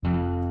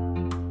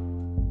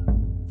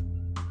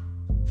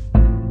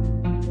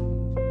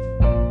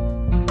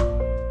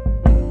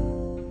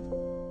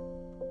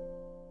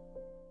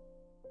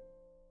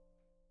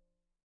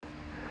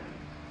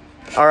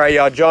All right,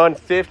 y'all. John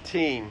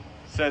 15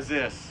 says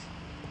this.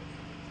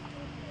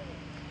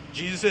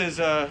 Jesus is,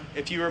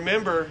 if you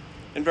remember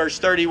in verse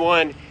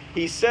 31,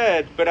 he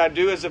said, "But I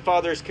do as the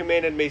Father has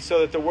commanded me, so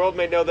that the world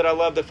may know that I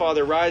love the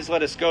Father. Rise,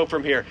 let us go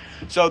from here."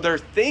 So they're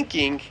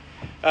thinking,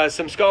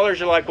 some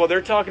scholars are like, well,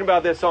 they're talking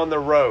about this on the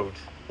road.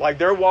 Like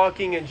they're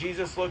walking and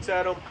Jesus looks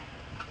at them.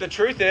 The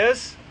truth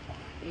is,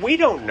 we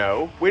don't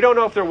know. We don't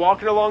know if they're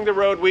walking along the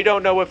road. We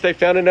don't know if they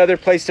found another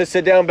place to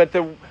sit down. But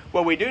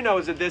what we do know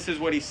is that this is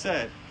what he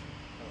said.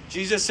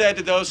 Jesus said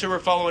to those who were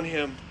following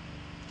him,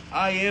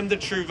 "I am the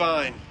true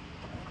vine,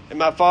 and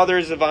my Father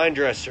is the vine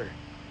dresser.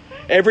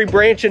 Every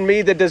branch in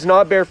me that does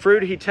not bear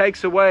fruit, he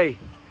takes away.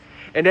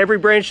 And every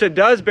branch that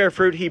does bear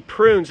fruit, he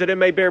prunes, that it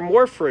may bear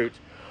more fruit.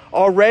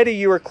 Already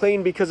you are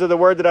clean because of the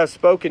word that I've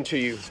spoken to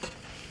you."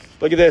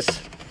 Look at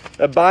this.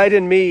 "Abide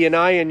in me, and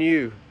I in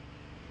you.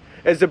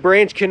 As the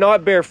branch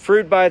cannot bear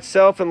fruit by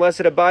itself unless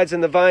it abides in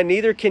the vine,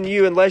 neither can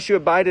you unless you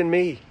abide in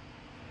me.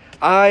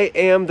 I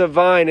am the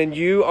vine, and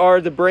you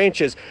are the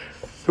branches.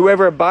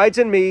 Whoever abides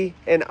in me,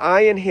 and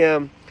I in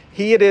him,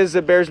 he it is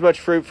that bears much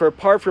fruit, for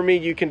apart from me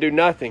you can do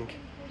nothing.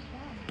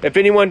 If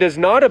anyone does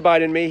not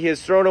abide in me, he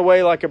is thrown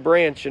away like a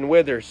branch and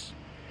withers.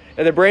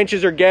 And the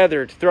branches are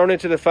gathered, thrown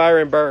into the fire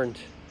and burned.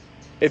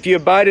 If you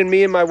abide in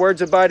me and my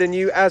words abide in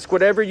you, ask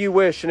whatever you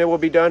wish, and it will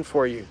be done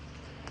for you.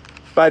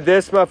 By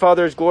this my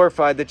Father is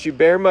glorified, that you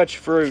bear much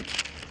fruit."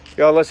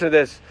 Y'all listen to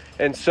this.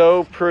 "And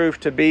so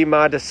prove to be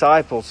my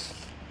disciples.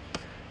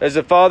 As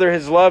the Father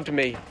has loved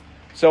me,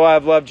 so I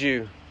have loved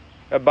you.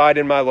 Abide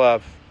in my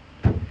love.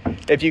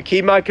 If you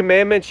keep my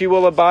commandments, you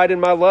will abide in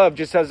my love,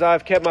 just as I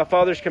have kept my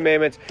Father's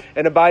commandments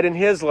and abide in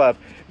his love.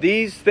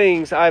 These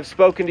things I have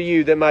spoken to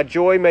you, that my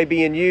joy may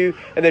be in you,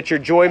 and that your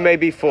joy may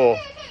be full."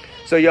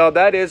 So y'all,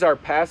 that is our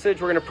passage.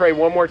 We're going to pray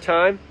one more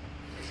time.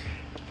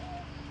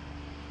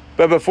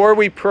 But before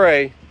we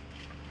pray,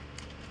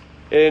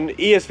 in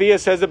ESV it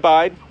says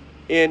abide.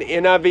 In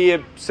NIV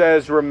it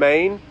says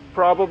remain,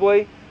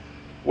 probably.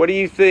 What do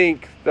you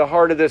think the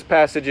heart of this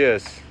passage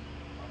is?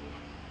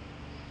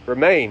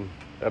 Remain,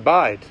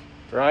 abide,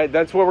 right?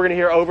 That's what we're going to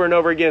hear over and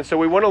over again. So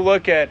we want to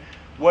look at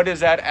what does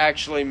that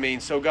actually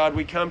mean. So God,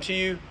 we come to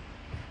you.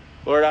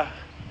 Lord,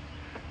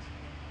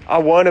 I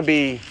want to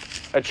be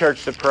a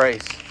church that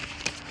prays.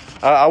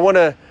 I want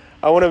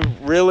to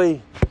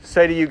really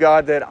say to you,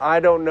 God, that I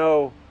don't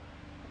know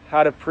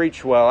how to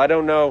preach well. I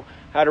don't know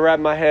how to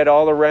wrap my head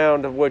all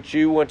around of what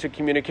you want to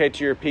communicate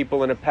to your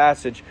people in a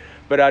passage.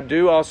 But I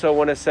do also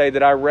want to say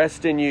that I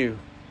rest in you.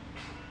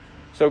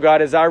 So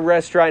God, as I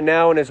rest right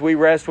now and as we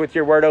rest with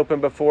your word open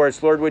before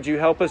us, Lord, would you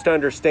help us to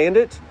understand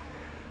it?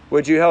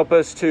 Would you help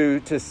us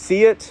to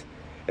see it?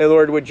 And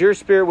Lord, would your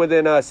spirit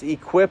within us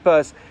equip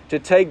us to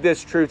take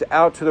this truth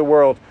out to the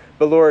world,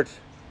 but Lord,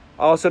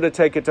 also to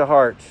take it to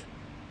heart.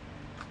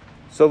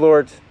 So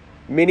Lord,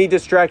 many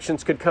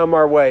distractions could come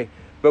our way,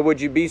 but would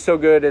you be so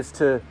good as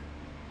to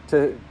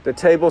the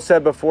table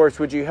set before us,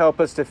 would you help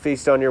us to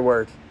feast on your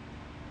word?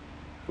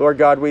 Lord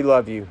God, we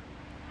love you.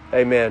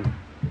 Amen.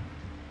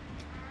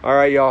 All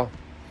right, y'all.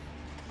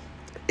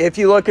 If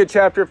you look at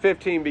chapter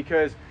 15,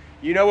 because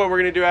you know what we're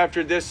going to do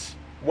after this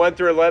 1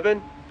 through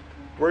 11?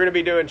 We're going to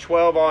be doing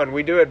 12 on.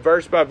 We do it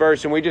verse by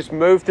verse, and we just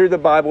move through the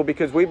Bible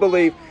because we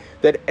believe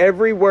that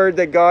every word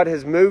that God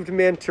has moved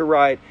men to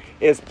write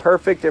is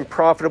perfect and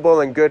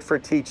profitable and good for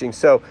teaching.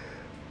 So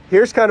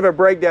here's kind of a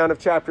breakdown of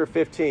chapter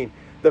 15.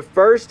 The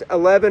first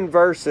 11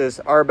 verses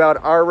are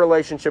about our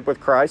relationship with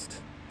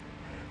Christ.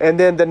 And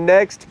then the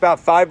next about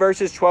 5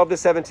 verses, 12 to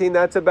 17,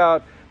 that's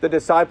about the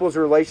disciples'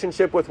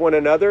 relationship with one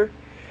another.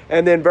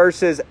 And then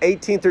verses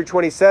 18 through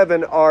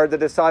 27 are the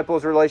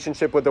disciples'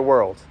 relationship with the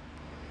world.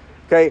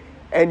 Okay,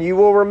 and you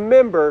will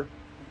remember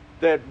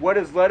that what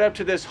has led up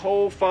to this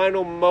whole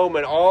final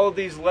moment, all of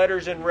these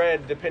letters in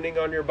red, depending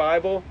on your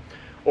Bible,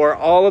 or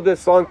all of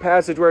this long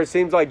passage where it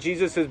seems like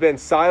Jesus has been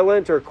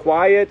silent or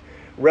quiet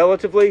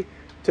relatively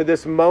to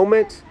this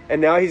moment, and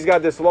now he's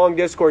got this long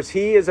discourse.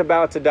 He is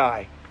about to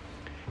die.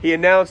 He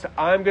announced,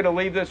 "I'm going to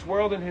leave this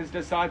world," and his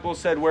disciples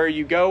said, "Where are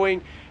you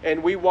going?"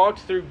 And we walked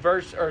through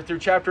through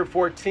chapter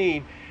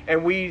 14,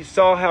 and we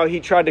saw how he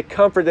tried to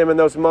comfort them in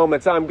those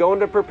moments. "I'm going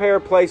to prepare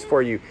a place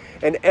for you,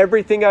 and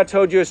everything I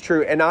told you is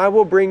true, and I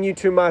will bring you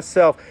to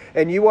myself,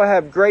 and you will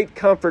have great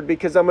comfort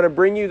because I'm going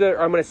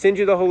to send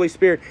you the Holy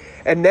Spirit."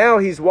 And now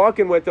he's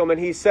walking with them, and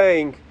he's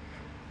saying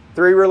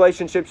 3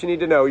 relationships you need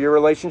to know: your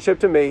relationship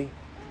to me,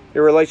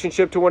 your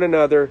relationship to one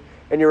another,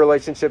 and your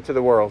relationship to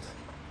the world.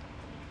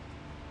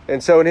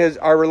 And so in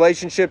our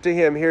relationship to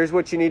him, here's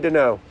what you need to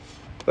know.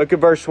 Look at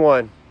verse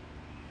 1.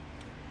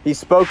 He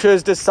spoke to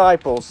his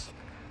disciples.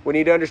 We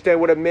need to understand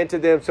what it meant to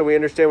them so we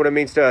understand what it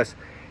means to us.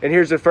 And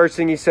here's the first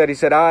thing he said. He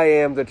said, "I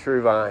am the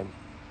true vine."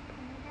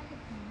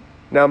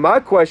 Now my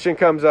question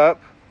comes up.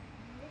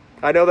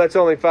 I know that's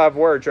only 5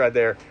 words right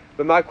there.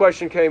 But my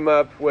question came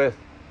up with,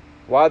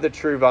 why the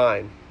true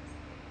vine?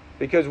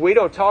 Because we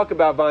don't talk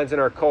about vines in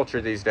our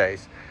culture these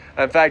days.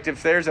 In fact,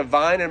 if there's a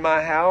vine in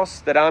my house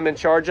that I'm in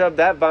charge of,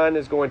 that vine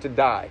is going to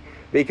die.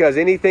 because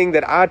anything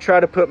that I try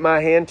to put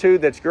my hand to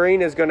that's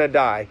green is going to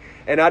die.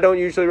 And I don't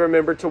usually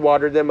remember to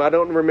water them. I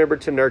don't remember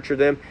to nurture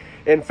them.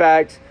 In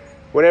fact,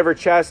 whenever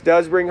Chas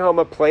does bring home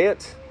a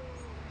plant,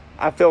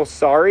 I feel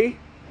sorry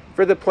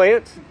for the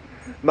plant.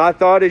 My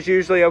thought is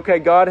usually, okay,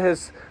 God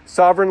has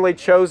sovereignly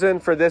chosen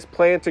for this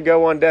plant to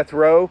go on death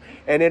row,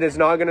 and it is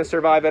not going to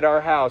survive at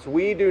our house.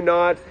 We do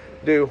not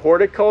do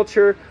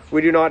horticulture.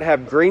 We do not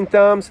have green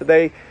thumbs.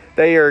 We're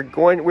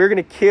going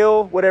to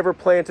kill whatever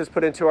plant is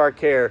put into our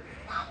care.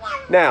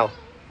 Now,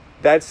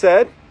 that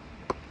said,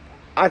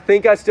 I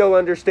think I still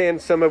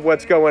understand some of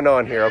what's going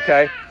on here,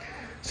 okay?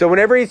 So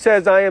whenever he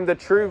says, I am the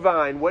true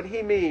vine, what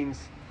he means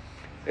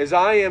is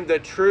I am the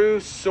true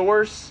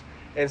source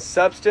and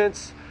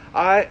substance.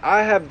 I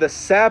have the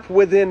sap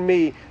within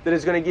me that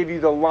is going to give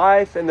you the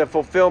life and the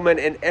fulfillment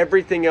and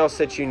everything else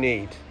that you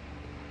need.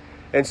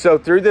 And so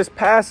through this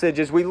passage,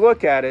 as we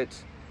look at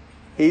it,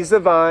 he's the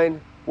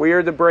vine, we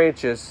are the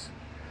branches.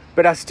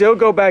 But I still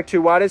go back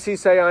to, why does he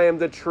say I am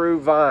the true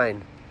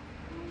vine?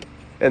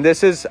 And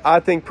this is, I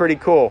think, pretty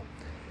cool.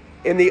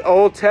 In the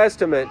Old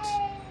Testament,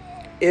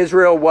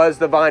 Israel was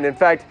the vine. In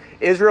fact,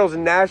 Israel's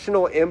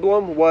national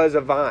emblem was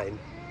a vine.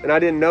 And I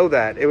didn't know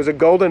that. It was a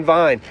golden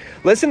vine.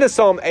 Listen to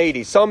Psalm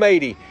 80. Psalm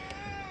 80.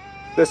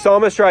 The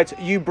psalmist writes,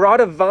 you brought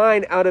a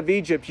vine out of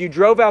Egypt. You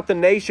drove out the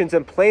nations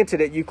and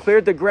planted it. You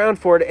cleared the ground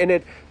for it, and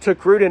it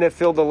took root and it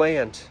filled the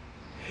land.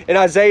 In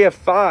Isaiah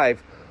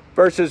 5,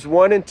 verses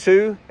 1 and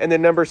 2, and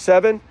then number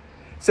 7, it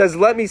says,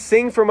 let me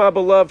sing for my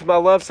beloved my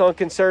love song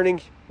concerning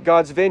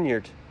God's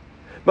vineyard.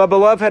 My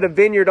beloved had a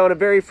vineyard on a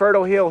very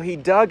fertile hill. He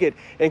dug it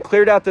and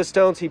cleared out the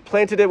stones. He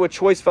planted it with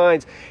choice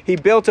vines. He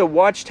built a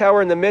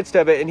watchtower in the midst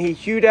of it, and he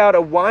hewed out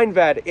a wine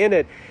vat in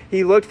it.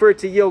 He looked for it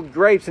to yield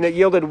grapes, and it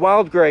yielded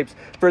wild grapes.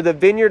 For the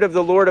vineyard of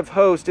the Lord of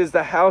hosts is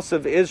the house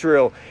of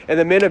Israel, and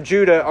the men of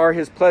Judah are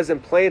his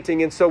pleasant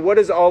planting. And so what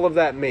does all of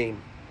that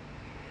mean?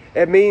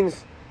 It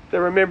means that,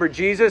 remember,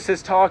 Jesus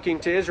is talking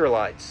to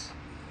Israelites.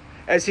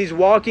 As he's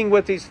walking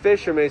with these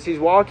fishermen, as he's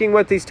walking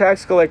with these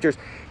tax collectors,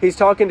 he's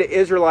talking to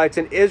Israelites.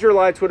 And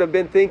Israelites would have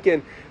been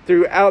thinking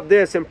throughout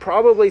this and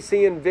probably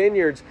seeing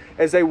vineyards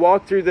as they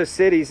walk through the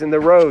cities and the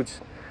roads.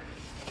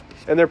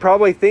 And they're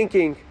probably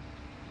thinking,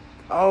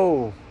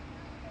 oh,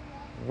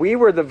 we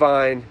were the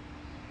vine,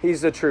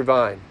 he's the true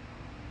vine.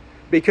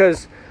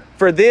 Because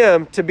for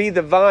them to be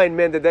the vine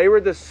meant that they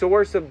were the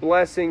source of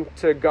blessing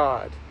to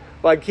God.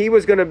 Like he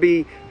was going to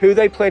be who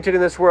they planted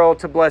in this world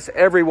to bless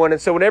everyone.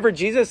 And so whenever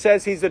Jesus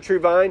says he's the true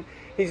vine,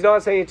 he's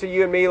not saying to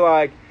you and me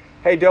like,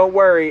 hey, don't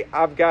worry,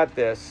 I've got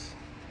this.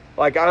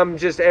 Like I'm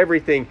just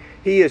everything.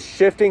 He is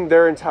shifting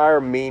their entire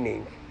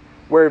meaning.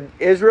 Where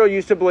Israel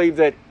used to believe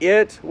that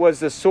it was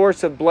the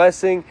source of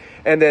blessing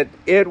and that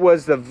it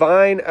was the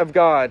vine of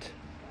God.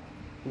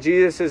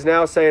 Jesus is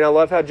now saying, I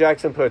love how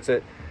Jackson puts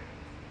it.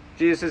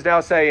 Jesus is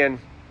now saying,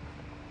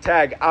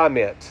 tag, I'm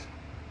it.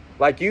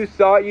 Like you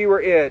thought you were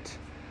it.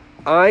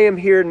 I am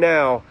here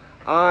now.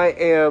 I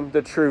am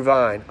the true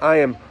vine. I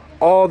am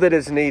all that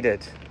is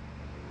needed.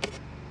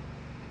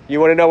 You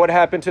want to know what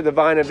happened to the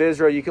vine of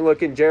Israel? You can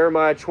look in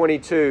Jeremiah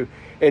 22.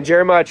 In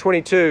Jeremiah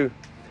 22,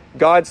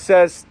 God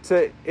says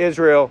to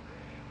Israel,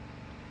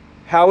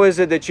 how is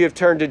it that you have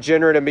turned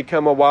degenerate and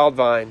become a wild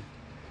vine?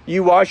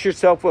 You wash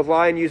yourself with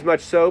lye and use much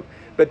soap,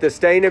 but the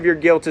stain of your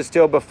guilt is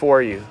still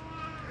before you.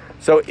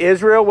 So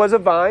Israel was a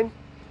vine,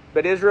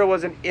 but Israel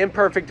was an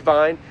imperfect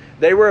vine.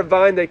 They were a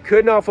vine that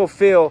could not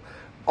fulfill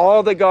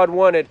all that God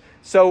wanted.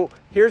 So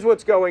here's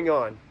what's going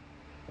on.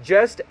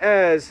 Just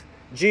as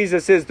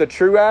Jesus is the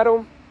true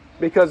Adam,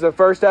 because the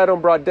first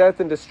Adam brought death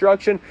and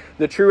destruction,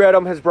 the true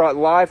Adam has brought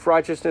life,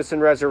 righteousness,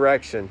 and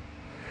resurrection.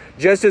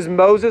 Just as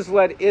Moses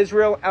led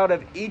Israel out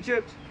of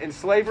Egypt in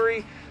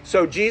slavery,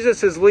 so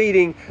Jesus is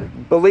leading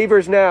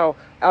believers now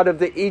out of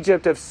the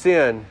Egypt of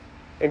sin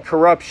and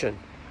corruption.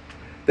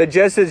 That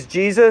just as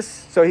Jesus,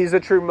 so he's the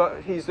true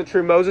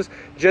Moses,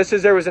 just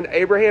as there was an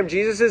Abraham,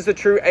 Jesus is the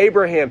true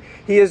Abraham.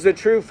 He is the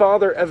true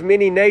father of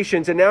many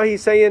nations. And now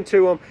he's saying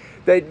to them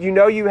that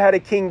you had a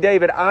King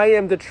David. I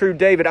am the true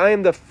David. I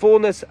am the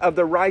fullness of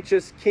the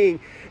righteous king.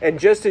 And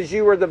just as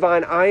you are the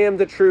vine, I am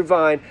the true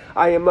vine.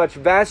 I am much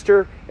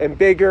vaster and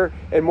bigger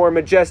and more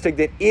majestic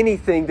than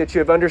anything that you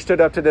have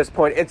understood up to this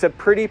point. It's a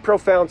pretty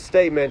profound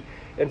statement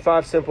in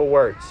 5 simple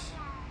words.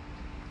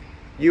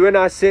 You and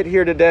I sit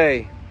here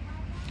today,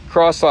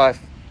 Cross Life,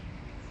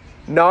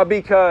 not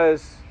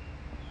because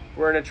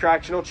we're an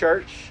attractional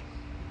church.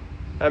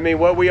 I mean,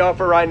 what we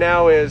offer right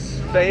now is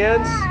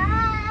fans,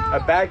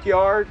 a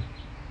backyard,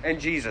 and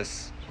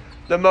Jesus.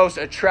 The most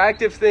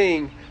attractive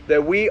thing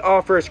that we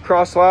offer as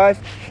Cross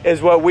Life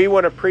is what we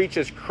want to preach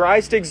as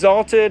Christ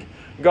exalted,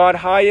 God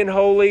high and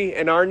holy,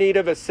 and our need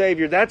of a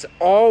Savior. That's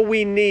all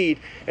we need.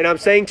 And I'm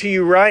saying to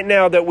you right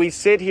now that we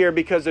sit here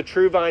because the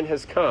true vine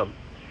has come.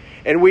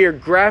 And we are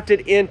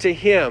grafted into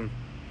Him.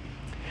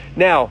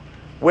 Now,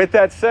 with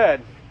that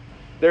said,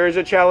 there is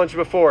a challenge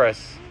before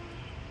us.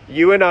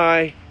 You and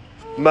I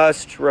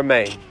must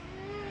remain.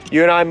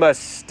 You and I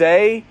must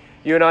stay.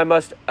 You and I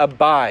must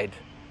abide.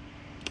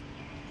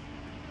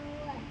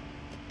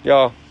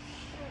 Y'all,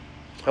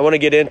 I want to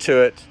get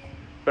into it.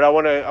 But I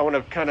want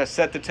to kind of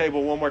set the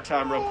table one more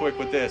time real quick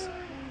with this.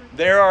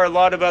 There are a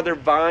lot of other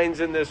vines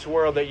in this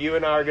world that you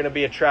and I are going to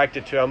be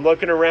attracted to. I'm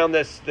looking around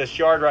this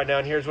yard right now,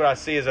 and here's what I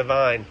see as a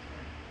vine.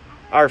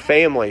 Our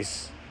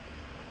families.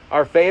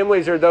 Our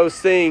families are those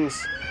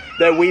things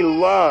that we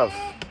love,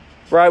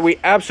 right? We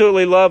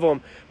absolutely love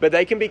them, but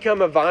they can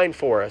become a vine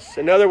for us.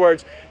 In other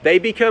words, they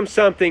become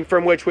something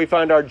from which we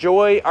find our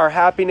joy, our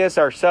happiness,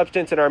 our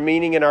substance, and our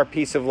meaning and our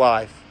peace of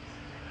life.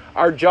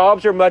 Our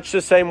jobs are much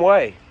the same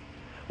way.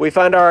 We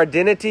find our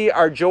identity,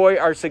 our joy,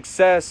 our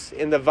success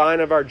in the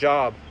vine of our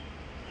job.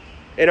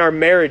 In our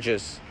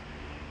marriages.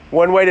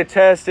 One way to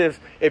test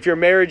if your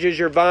marriage is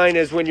your vine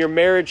is when your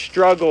marriage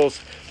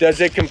struggles,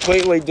 does it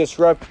completely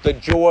disrupt the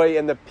joy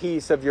and the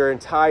peace of your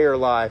entire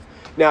life?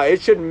 Now,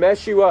 it should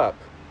mess you up.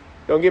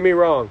 Don't get me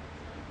wrong.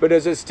 But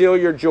does it steal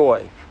your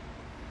joy?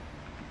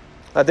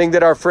 I think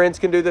that our friends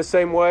can do the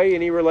same way.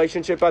 Any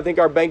relationship, I think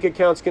our bank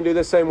accounts can do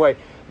the same way.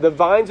 The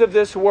vines of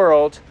this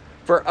world,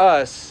 for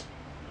us,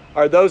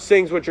 are those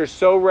things which are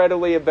so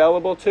readily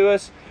available to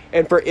us.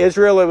 And for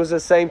Israel, it was the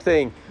same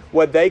thing.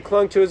 What they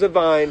clung to as a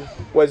vine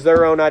was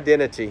their own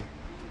identity.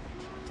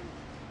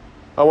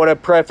 I want to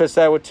preface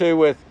that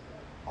with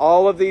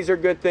all of these are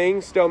good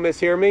things. Don't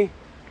mishear me.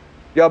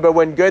 Yeah, but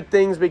when good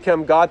things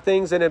become God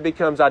things, then it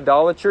becomes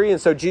idolatry.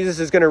 And so Jesus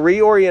is going to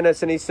reorient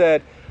us. And he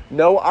said,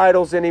 no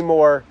idols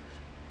anymore.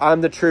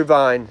 I'm the true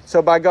vine.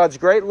 So by God's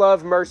great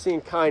love, mercy,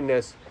 and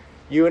kindness,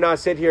 you and I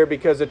sit here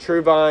because the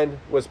true vine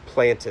was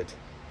planted.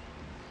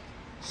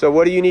 So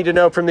what do you need to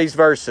know from these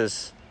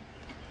verses?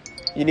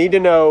 You need to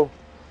know,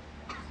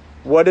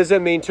 what does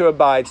it mean to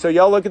abide? So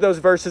y'all look at those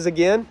verses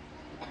again.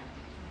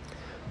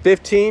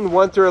 15,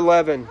 1 through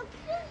 11.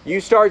 You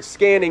start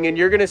scanning and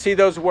you're going to see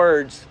those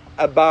words,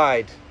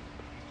 abide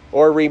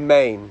or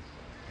remain.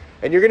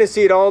 And you're going to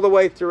see it all the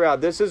way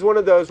throughout. This is one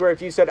of those where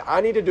if you said,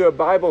 I need to do a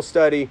Bible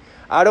study,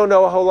 I don't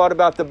know a whole lot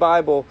about the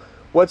Bible,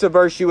 what's a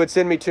verse you would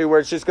send me to where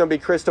it's just going to be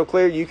crystal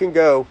clear? You can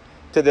go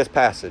to this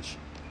passage.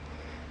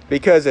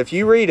 Because if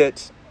you read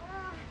it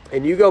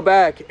and you go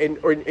back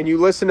and you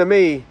listen to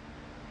me,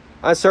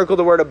 I circled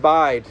the word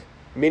abide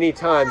many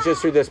times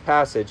just through this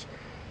passage.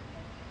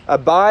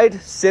 Abide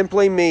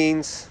simply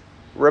means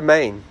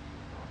remain,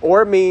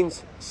 or it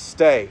means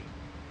stay.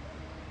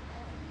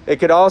 It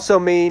could also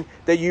mean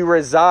that you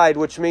reside,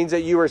 which means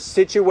that you are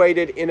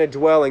situated in a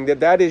dwelling,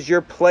 that is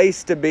your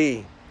place to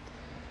be.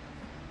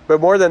 But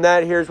more than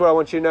that, here's what I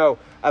want you to know.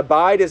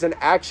 Abide is an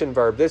action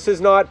verb. This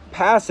is not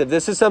passive.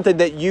 This is something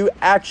that you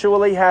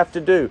actually have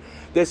to do.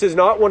 This is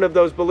not one of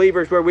those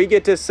believers where we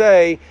get to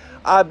say,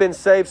 I've been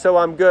saved, so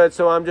I'm good,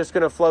 so I'm just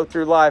going to float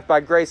through life.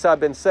 By grace, I've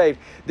been saved.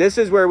 This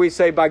is where we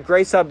say, by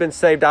grace, I've been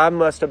saved. I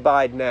must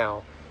abide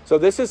now. So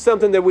this is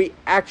something that we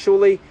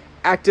actually,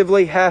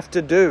 actively have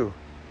to do.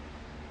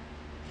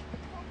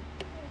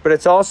 But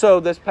it's also,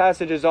 this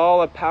passage is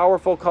all a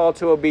powerful call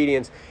to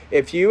obedience.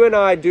 If you and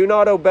I do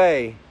not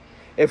obey,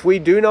 if we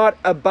do not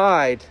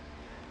abide,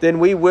 then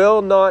we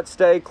will not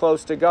stay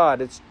close to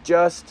God. It's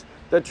just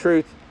the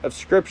truth of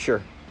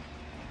Scripture.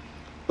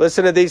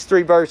 Listen to these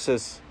 3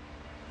 verses.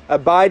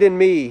 Abide in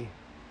me,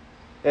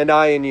 and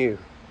I in you.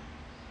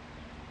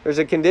 There's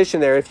a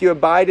condition there. If you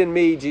abide in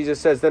me, Jesus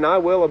says, then I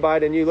will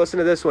abide in you. Listen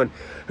to this one.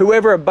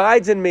 Whoever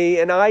abides in me,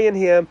 and I in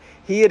him,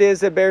 he it is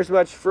that bears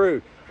much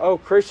fruit. Oh,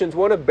 Christians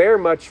want to bear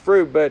much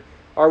fruit, but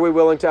are we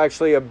willing to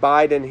actually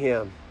abide in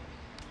him?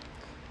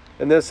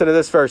 And listen to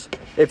this verse.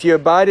 If you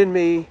abide in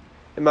me,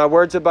 and my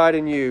words abide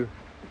in you,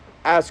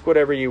 ask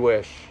whatever you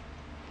wish.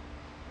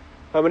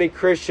 How many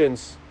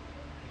Christians,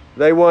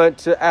 they want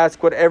to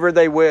ask whatever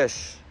they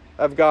wish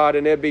of God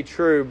and it be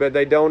true, but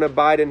they don't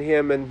abide in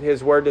him and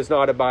his word does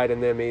not abide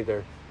in them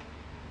either.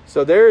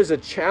 So there is a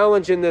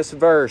challenge in this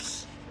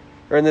verse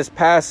or in this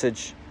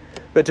passage.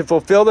 But to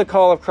fulfill the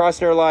call of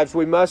Christ in our lives,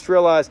 we must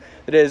realize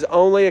that it is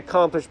only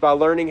accomplished by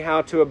learning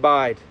how to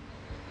abide.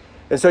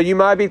 And so you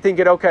might be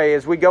thinking, okay,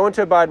 as we go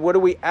into abide, what do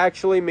we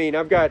actually mean?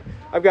 I've got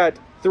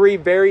 3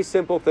 very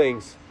simple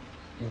things.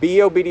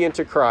 Be obedient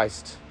to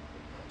Christ.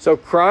 So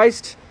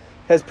Christ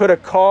has put a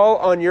call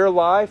on your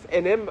life,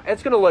 and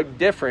it's going to look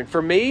different.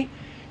 For me,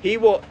 he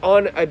will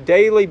on a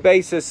daily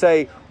basis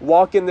say,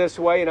 walk in this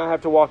way, and I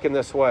have to walk in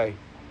this way.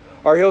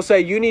 Or he'll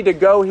say, you need to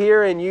go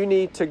here and you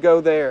need to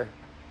go there.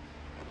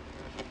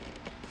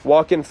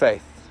 Walk in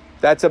faith.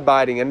 That's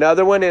abiding.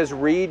 Another one is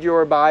read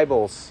your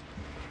Bibles.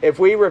 If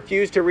we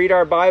refuse to read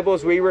our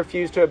Bibles, we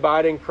refuse to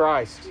abide in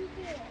Christ.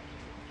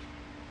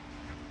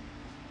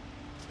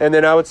 And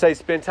then I would say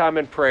spend time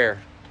in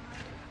prayer.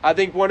 I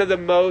think one of the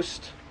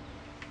most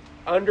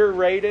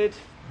underrated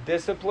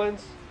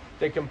disciplines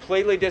that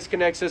completely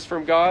disconnects us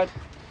from God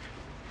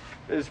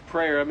is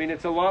prayer. I mean,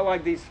 it's a lot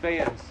like these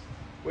fans.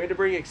 We had to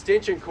bring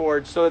extension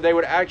cords so that they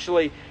would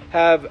actually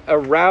have a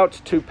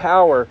route to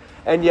power.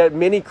 And yet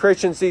many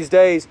Christians these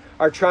days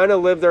are trying to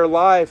live their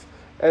life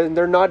and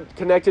they're not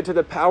connected to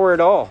the power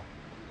at all.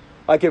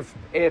 Like if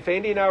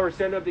Andy and I were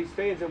setting up these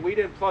fans and we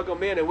didn't plug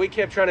them in and we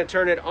kept trying to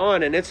turn it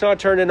on and it's not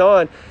turning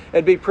on,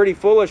 it'd be pretty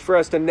foolish for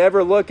us to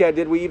never look at,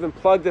 did we even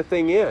plug the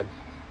thing in?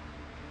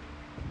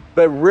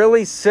 But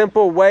really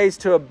simple ways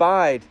to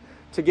abide.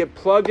 to get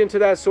plugged into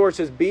that source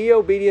is be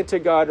obedient to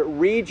God,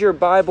 read your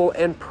Bible,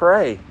 and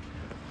pray.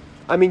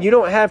 I mean, you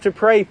don't have to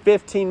pray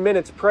 15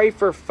 minutes. Pray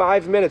for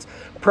 5 minutes.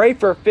 Pray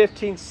for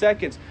 15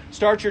 seconds.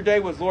 Start your day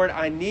with, Lord,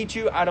 I need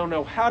you. I don't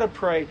know how to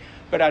pray,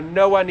 but I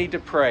know I need to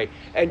pray.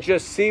 And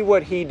just see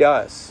what He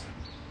does.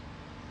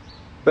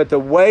 But the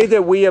way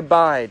that we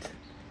abide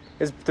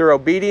is through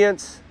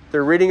obedience,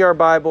 through reading our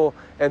Bible,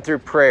 and through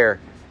prayer.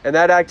 And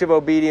that act of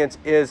obedience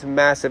is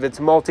massive. It's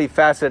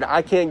multifaceted.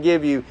 I can't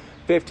give you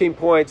 15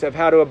 points of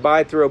how to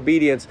abide through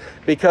obedience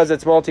because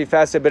it's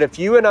multifaceted. But if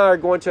you and I are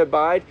going to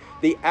abide,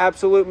 the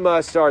absolute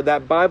must are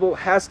that Bible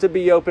has to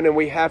be open and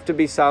we have to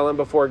be silent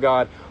before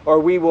God, or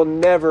we will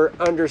never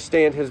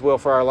understand His will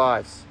for our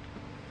lives.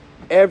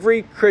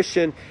 Every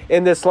Christian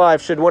in this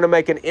life should want to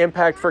make an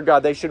impact for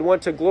God. They should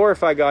want to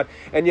glorify God,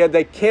 and yet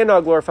they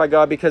cannot glorify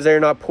God because they are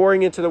not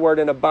pouring into the Word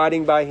and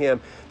abiding by Him.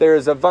 There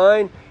is a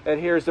vine, and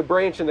here's the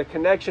branch, and the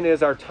connection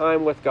is our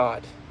time with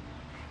God.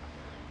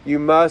 You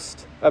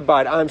must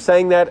abide. I'm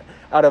saying that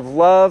out of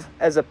love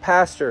as a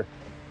pastor.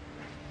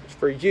 It's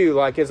for you,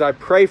 like as I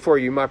pray for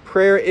you, my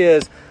prayer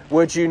is,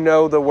 would you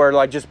know the Word?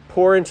 Like just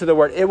pour into the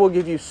Word. It will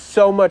give you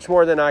so much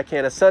more than I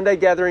can. A Sunday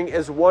gathering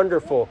is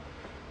wonderful.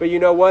 But you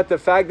know what? The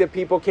fact that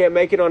people can't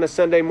make it on a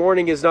Sunday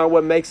morning is not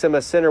what makes them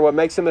a sinner. What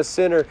makes them a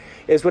sinner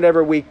is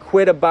whenever we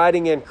quit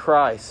abiding in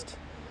Christ.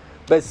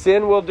 But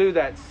sin will do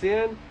that.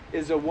 Sin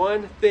is the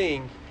one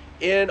thing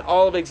in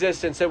all of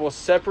existence that will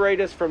separate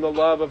us from the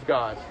love of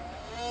God.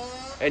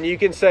 And you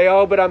can say,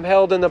 oh, but I'm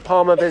held in the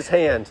palm of His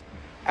hand.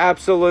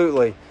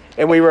 Absolutely.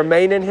 And we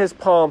remain in His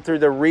palm through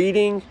the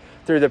reading,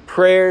 through the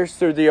prayers,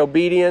 through the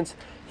obedience.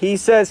 He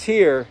says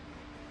here,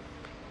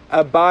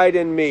 abide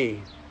in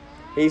me.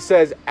 He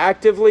says,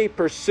 actively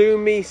pursue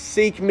me,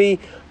 seek me,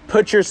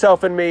 put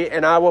yourself in me,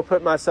 and I will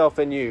put myself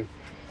in you.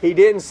 He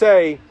didn't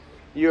say,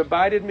 you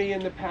abided in me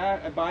in the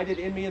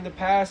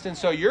past, and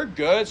so you're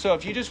good. So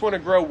if you just want to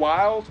grow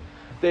wild,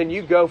 then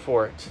you go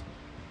for it.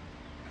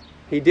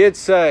 He did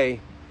say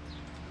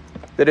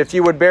that if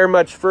you would bear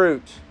much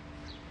fruit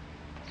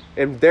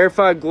and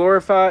thereby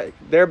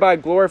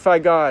glorify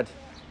God,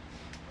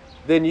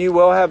 then you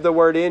will have the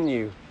Word in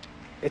you.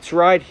 It's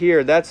right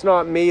here. That's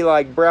not me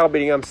like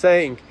browbeating. I'm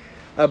saying,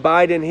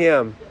 abide in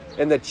Him.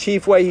 And the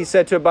chief way He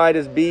said to abide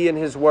is be in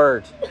His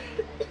Word.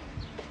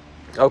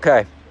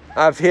 Okay,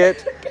 I've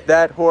hit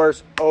that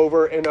horse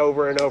over and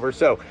over and over.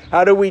 So,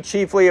 how do we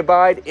chiefly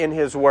abide? In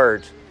His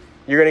Word.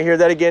 You're going to hear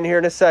that again here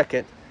in a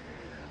second.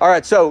 All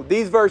right, so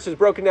these verses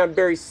broken down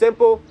very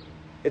simple.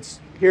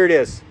 Here it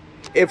is.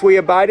 If we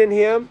abide in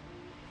Him,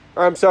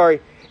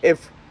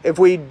 if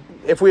we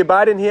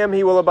abide in Him,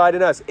 He will abide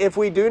in us. If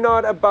we do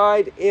not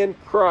abide in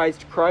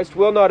Christ, Christ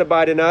will not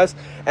abide in us.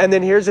 And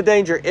then here's the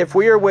danger. If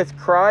we are with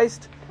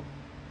Christ,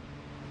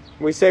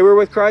 we say we're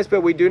with Christ,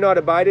 but we do not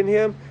abide in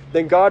Him,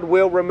 then God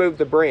will remove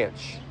the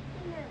branch.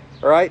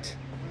 All right?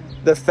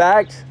 The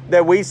fact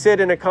that we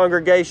sit in a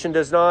congregation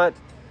does not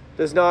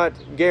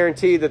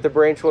guarantee that the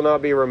branch will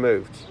not be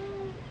removed.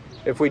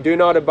 If we do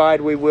not abide,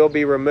 we will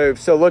be removed.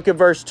 So look at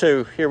verse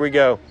 2. Here we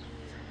go.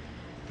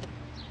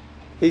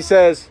 He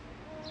says,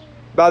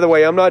 by the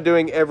way, I'm not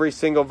doing every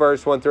single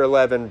verse 1 through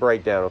 11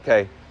 breakdown,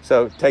 okay?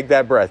 So take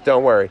that breath.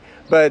 Don't worry.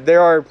 But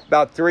there are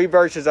about 3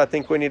 verses I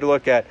think we need to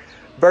look at.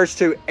 Verse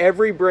 2,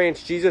 every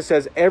branch, Jesus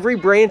says, every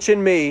branch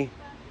in me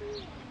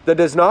that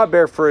does not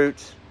bear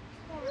fruit,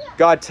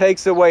 God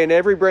takes away. And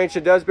every branch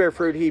that does bear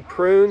fruit, He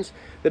prunes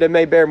that it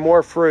may bear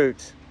more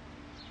fruit.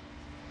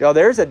 Y'all,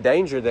 there's a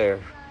danger there.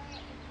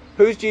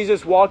 Who's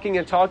Jesus walking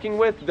and talking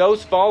with?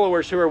 Those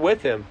followers who are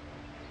with Him.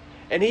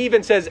 And He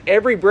even says,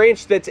 every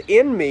branch that's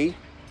in me.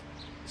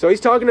 So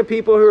He's talking to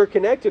people who are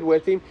connected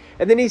with Him.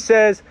 And then He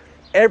says,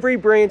 every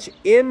branch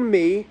in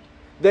me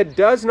that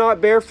does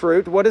not bear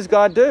fruit, what does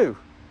God do?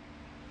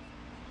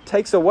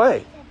 Takes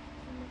away.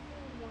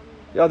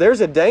 Y'all,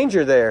 there's a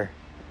danger there.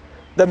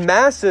 The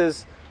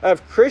masses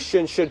of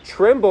Christians should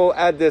tremble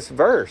at this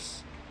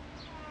verse.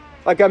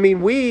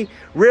 We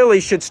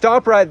really should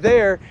stop right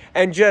there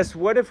and just,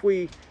 what if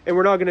we, and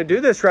we're not going to do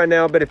this right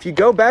now, but if you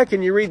go back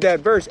and you read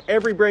that verse,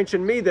 every branch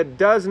in me that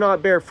does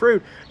not bear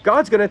fruit,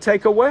 God's going to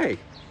take away.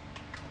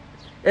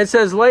 It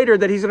says later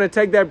that He's going to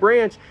take that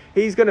branch,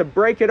 He's going to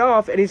break it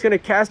off, and He's going to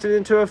cast it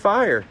into a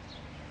fire.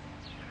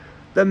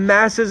 The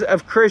masses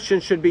of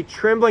Christians should be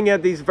trembling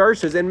at these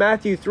verses. In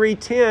Matthew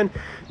 3:10,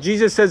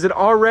 Jesus says that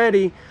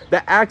already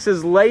the axe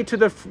is laid to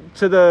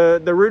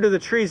the root of the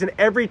trees, and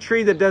every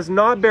tree that does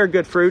not bear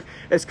good fruit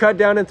is cut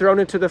down and thrown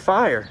into the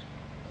fire.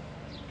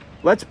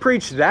 Let's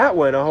preach that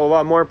one a whole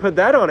lot more and put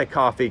that on a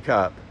coffee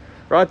cup.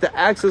 Right? The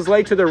axe is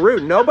laid to the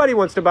root. Nobody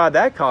wants to buy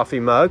that coffee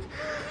mug.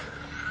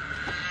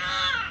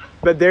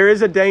 But there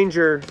is a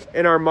danger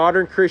in our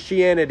modern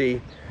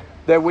Christianity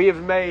that we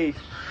have made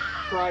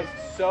Christ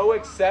so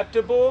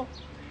acceptable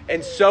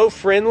and so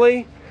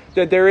friendly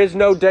that there is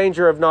no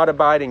danger of not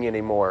abiding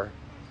anymore.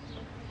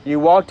 You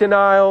walked an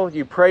aisle,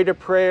 you prayed a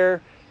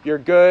prayer, you're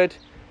good.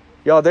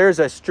 Y'all, there's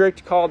a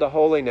strict call to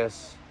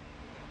holiness.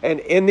 And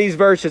in these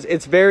verses,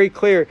 it's very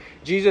clear.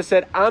 Jesus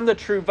said, I'm the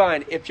true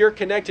vine. If you're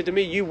connected to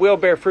me, you will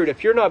bear fruit.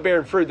 If you're not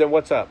bearing fruit, then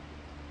what's up?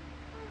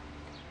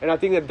 And I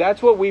think that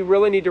that's what we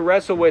really need to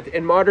wrestle with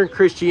in modern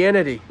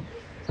Christianity.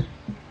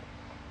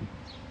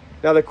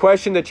 Now, the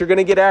question that you're going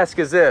to get asked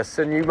is this,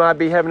 and you might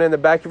be having it in the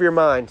back of your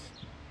mind.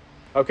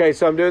 Okay,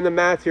 so I'm doing the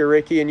math here,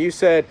 Ricky, and you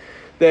said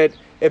that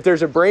if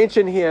there's a branch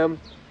in him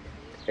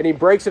and he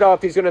breaks it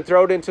off, he's going to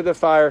throw it into the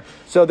fire,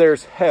 so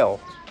there's hell.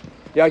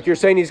 Like you're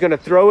saying, he's going to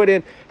throw it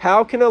in.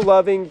 How can a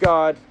loving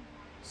God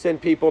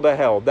send people to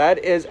hell? That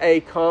is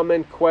a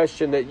common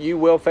question that you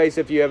will face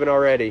if you haven't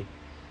already.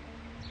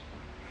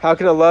 How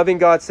can a loving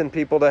God send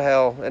people to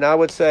hell? And I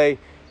would say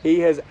he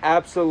has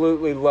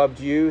absolutely loved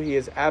you. He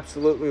has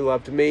absolutely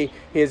loved me.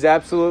 He has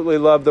absolutely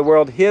loved the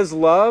world. His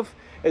love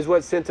is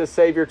what sent a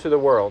Savior to the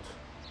world.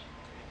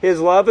 His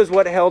love is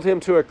what held him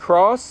to a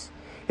cross.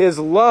 His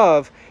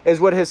love is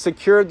what has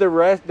secured the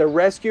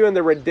rescue and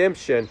the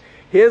redemption.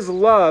 His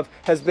love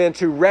has been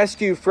to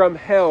rescue from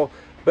hell.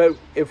 But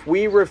if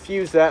we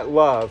refuse that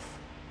love,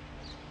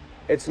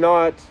 it's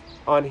not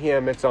on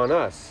him, it's on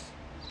us.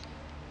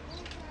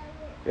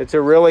 It's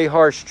a really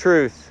harsh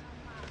truth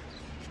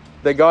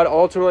that God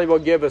ultimately will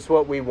give us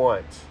what we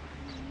want.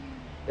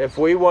 If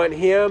we want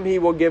him, he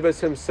will give us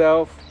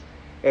himself.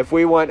 If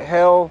we want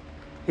hell,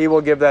 he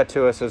will give that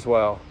to us as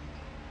well.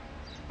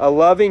 A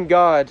loving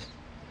God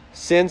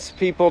sends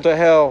people to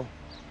hell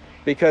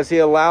because he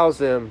allows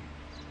them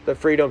the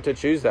freedom to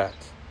choose that.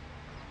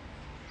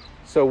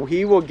 So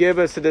he will give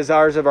us the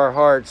desires of our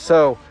hearts.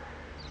 So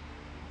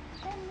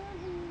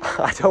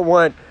I don't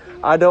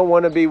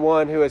want to be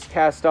one who is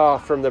cast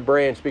off from the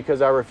branch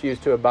because I refuse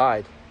to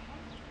abide.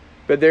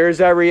 But there is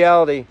that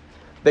reality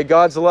that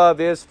God's love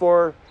is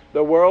for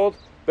the world,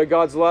 but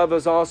God's love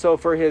is also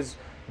for his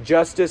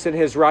justice and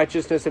his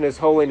righteousness and his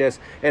holiness.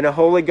 And a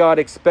holy God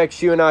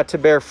expects you and I to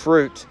bear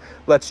fruit.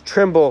 Let's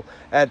tremble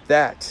at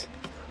that.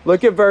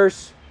 Look at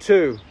verse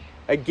 2.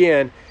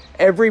 Again,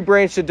 every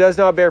branch that does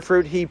not bear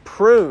fruit, he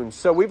prunes.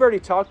 So we've already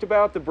talked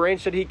about the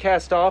branch that he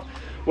cast off.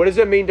 What does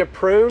it mean to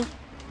prune?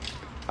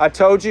 I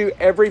told you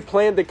every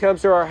plant that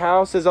comes to our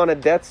house is on a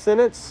death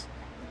sentence.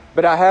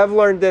 But I have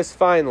learned this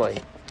finally,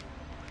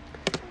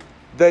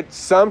 that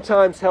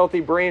sometimes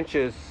healthy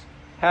branches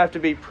have to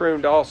be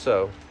pruned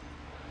also.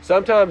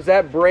 Sometimes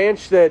that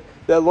branch that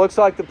looks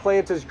like the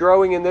plant is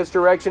growing in this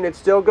direction, it's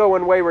still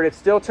going wayward. It's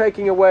still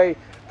taking away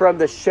from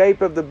the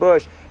shape of the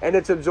bush, and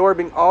it's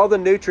absorbing all the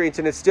nutrients,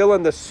 and it's still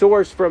in the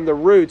source from the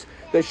roots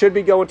that should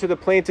be going to the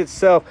plant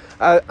itself.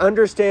 I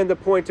understand the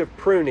point of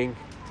pruning.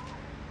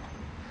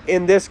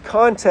 In this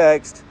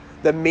context,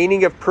 the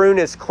meaning of prune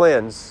is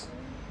cleanse.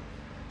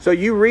 So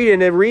you read it,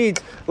 and it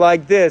reads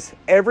like this: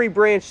 every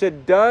branch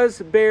that does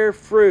bear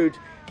fruit,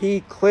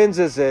 he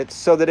cleanses it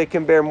so that it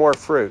can bear more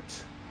fruit.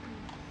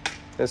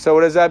 And so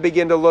what does that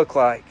begin to look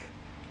like?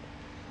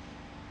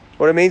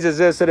 What it means is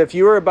this, that if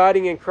you are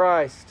abiding in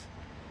Christ,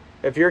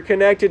 if you're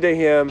connected to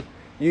him,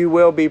 you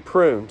will be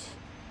pruned.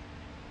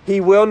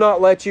 He will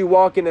not let you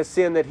walk in a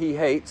sin that he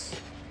hates.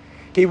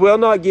 He will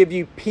not give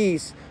you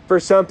peace for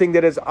something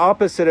that is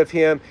opposite of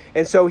him.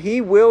 And so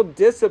he will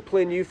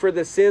discipline you for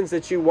the sins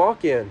that you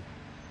walk in.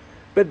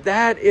 But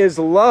that is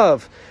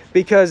love.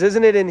 Because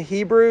isn't it in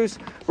Hebrews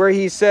where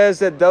he says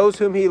that those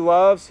whom he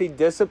loves, he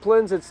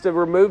disciplines? It's to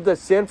remove the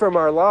sin from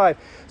our life.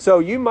 So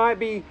you might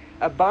be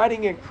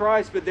abiding in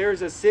Christ, but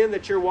there's a sin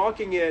that you're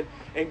walking in,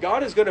 and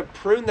God is going to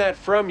prune that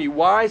from you.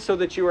 Why? So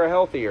that you are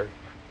healthier.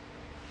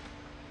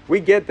 We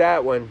get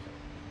that one.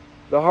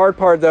 The hard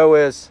part, though,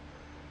 is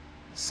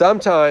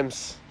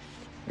sometimes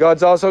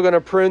God's also going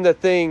to prune the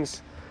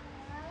things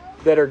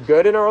that are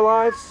good in our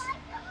lives.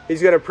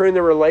 He's going to prune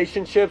the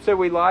relationships that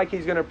we like.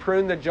 He's going to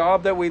prune the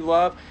job that we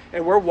love.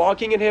 And we're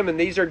walking in him, and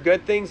these are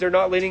good things. They're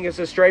not leading us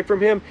astray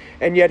from him.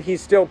 And yet he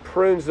still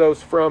prunes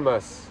those from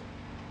us.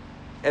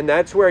 And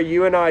that's where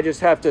you and I just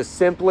have to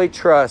simply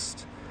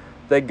trust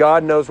that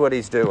God knows what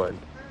he's doing.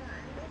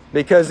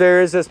 Because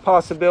there is this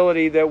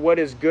possibility that what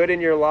is good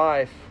in your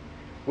life,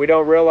 we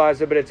don't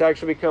realize it, but it's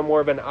actually become more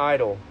of an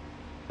idol.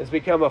 It's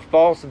become a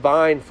false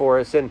vine for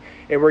us, and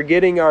we're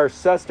getting our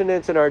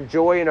sustenance and our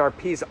joy and our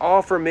peace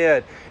all from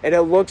it. And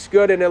it looks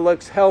good and it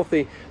looks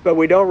healthy, but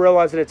we don't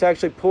realize that it's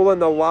actually pulling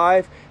the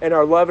life and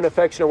our love and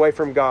affection away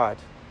from God.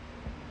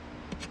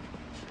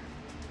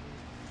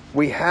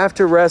 We have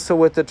to wrestle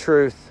with the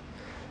truth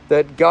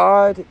that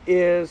God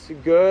is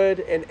good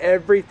and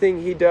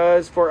everything he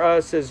does for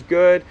us is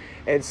good.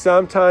 And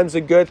sometimes the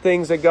good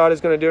things that God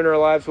is going to do in our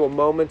lives will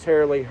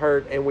momentarily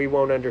hurt and we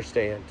won't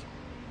understand.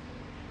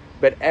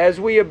 But as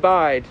we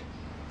abide,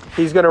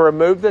 he's going to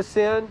remove the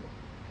sin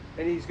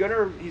and he's going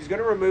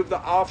to remove the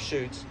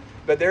offshoots.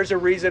 But there's a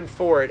reason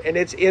for it, and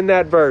it's in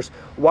that verse.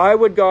 Why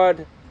would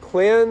God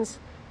cleanse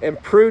and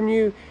prune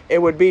you?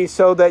 It would be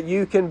so that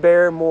you can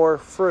bear more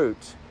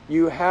fruit.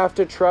 You have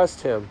to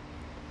trust him.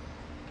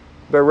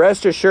 But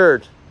rest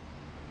assured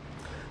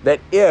that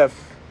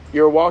if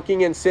you're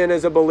walking in sin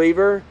as a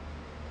believer,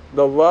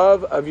 the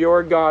love of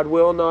your God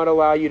will not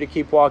allow you to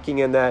keep walking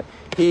in that.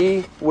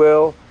 He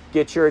will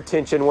get your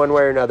attention one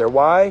way or another.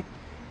 Why?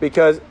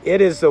 Because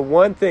it is the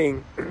one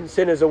thing,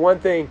 sin is the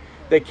one thing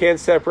that can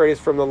separate us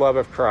from the love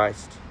of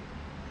Christ.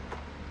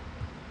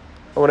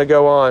 I want to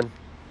go on.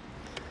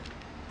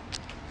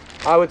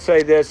 I would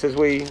say this as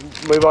we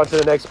move on to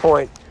the next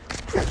point,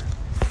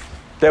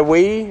 that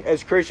we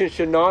as Christians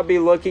should not be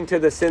looking to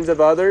the sins of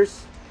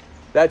others.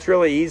 That's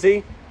really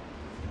easy.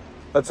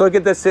 Let's look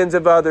at the sins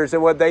of others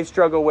and what they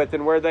struggle with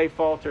and where they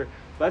falter.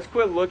 Let's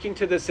quit looking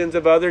to the sins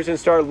of others and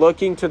start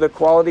looking to the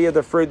quality of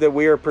the fruit that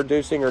we are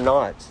producing or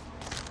not.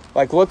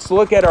 Like, let's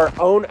look at our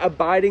own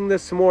abiding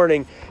this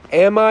morning.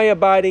 Am I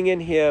abiding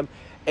in Him?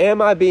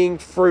 Am I being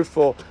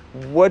fruitful?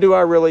 What do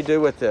I really do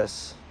with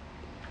this?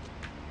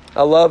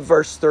 I love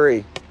verse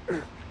 3.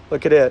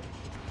 Look at it.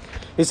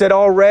 He said,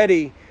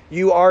 already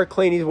you are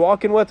clean. He's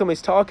walking with them.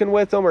 He's talking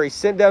with them, or he's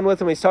sitting down with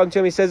them. He's talking to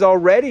them. He says,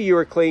 already you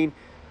are clean.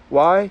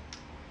 Why?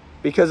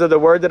 Because of the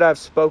word that I've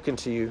spoken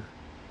to you.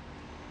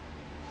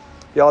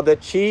 Y'all, the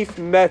chief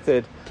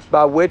method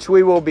by which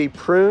we will be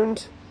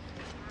pruned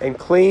and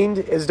cleaned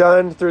is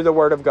done through the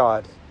word of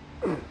God.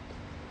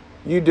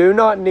 You do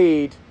not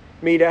need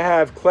me to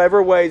have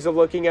clever ways of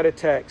looking at a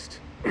text.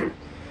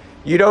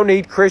 You don't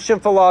need Christian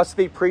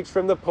philosophy preached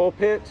from the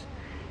pulpit.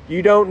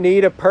 You don't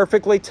need a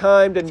perfectly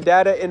timed and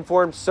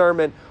data-informed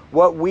sermon.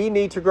 What we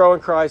need to grow in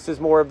Christ is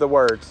more of the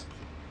words.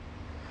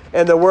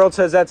 And the world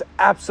says that's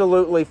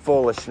absolutely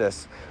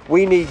foolishness.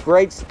 We need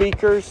great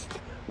speakers.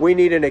 We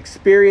need an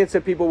experience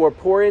that people will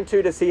pour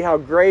into to see how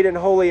great and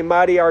holy and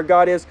mighty our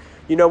God is.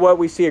 You know what?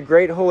 We see a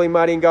great, holy,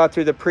 mighty God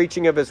through the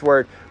preaching of His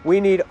word.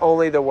 We need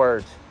only the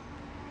word.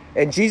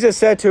 And Jesus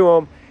said to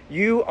him,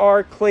 you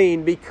are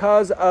clean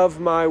because of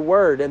my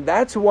word. And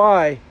that's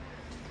why,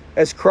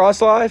 as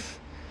Cross Life,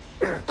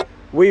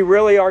 we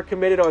really are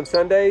committed on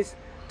Sundays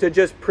to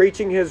just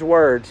preaching His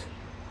word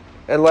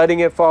and letting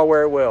it fall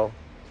where it will.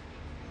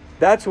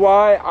 That's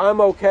why I'm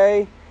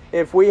okay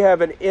if we have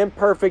an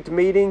imperfect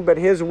meeting, but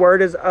His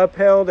word is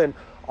upheld and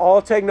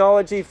all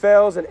technology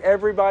fails and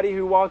everybody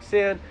who walks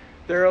in,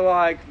 they're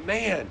like,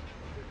 man,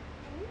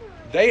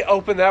 they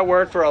open that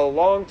word for a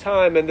long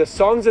time, and the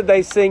songs that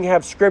they sing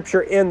have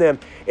Scripture in them.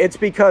 It's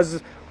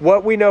because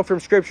what we know from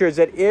Scripture is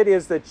that it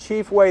is the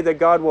chief way that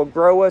God will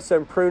grow us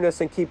and prune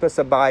us and keep us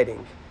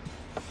abiding.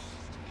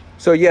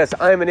 So yes,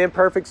 I am an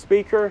imperfect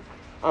speaker.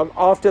 I'm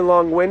often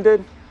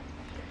long-winded.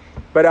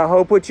 But I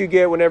hope what you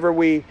get whenever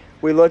we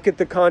look at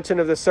the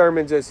content of the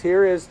sermons is,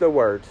 here is the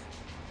Word.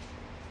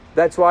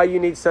 That's why you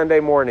need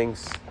Sunday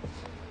mornings,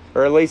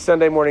 or at least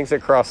Sunday mornings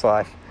at Cross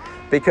Life,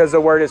 because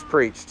the Word is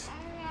preached.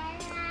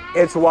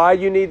 It's why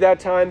you need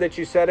that time that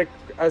you set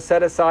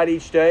aside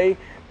each day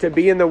to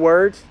be in the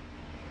Word.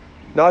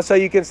 Not so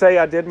you can say,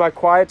 I did my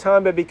quiet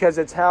time, but because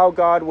it's how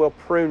God will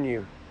prune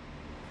you.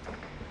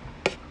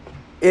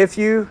 If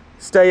you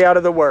stay out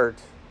of the Word,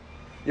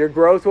 your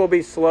growth will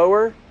be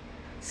slower,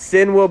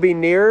 sin will be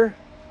nearer,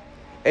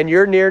 and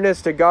your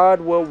nearness to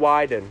God will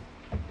widen.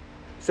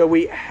 So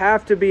we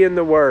have to be in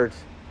the Word.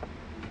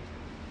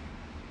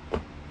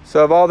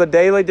 So of all the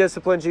daily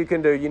disciplines you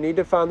can do, you need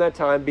to find that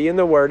time. Be in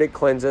the Word. It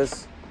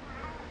cleanses.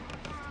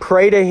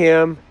 Pray to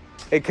Him.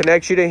 It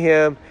connects you to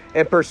Him.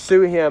 And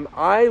pursue Him.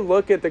 I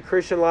look at the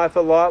Christian life a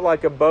lot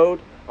like a boat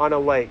on a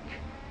lake.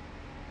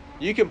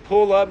 You can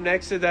pull up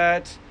next to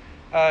that,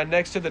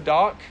 next to the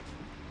dock.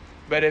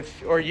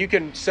 Or you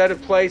can set a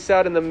place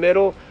out in the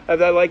middle of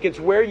that lake. It's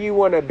where you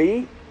want to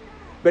be.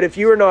 But if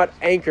you are not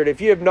anchored, if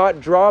you have not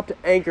dropped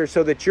anchor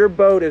so that your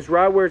boat is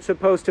right where it's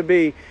supposed to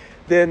be,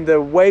 then the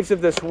waves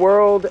of this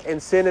world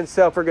and sin and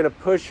self are going to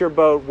push your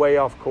boat way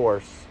off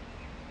course.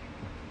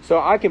 So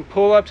I can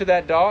pull up to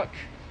that dock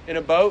in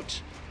a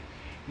boat,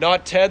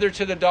 not tether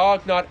to the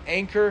dock, not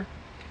anchor.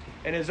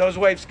 And as those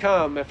waves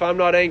come, if I'm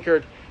not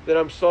anchored, then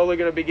I'm slowly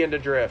going to begin to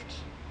drift.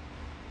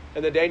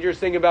 And the dangerous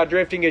thing about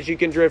drifting is you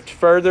can drift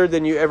further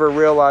than you ever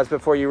realize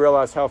before you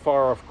realize how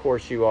far off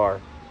course you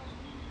are.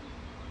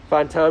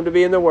 Find time to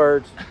be in the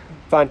Word.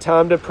 Find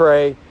time to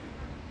pray.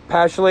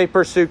 Passionately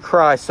pursue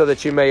Christ so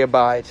that you may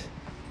abide.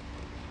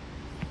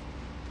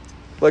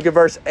 Look at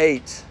verse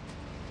 8.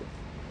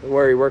 Don't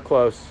worry, we're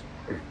close.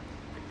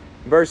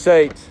 Verse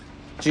 8,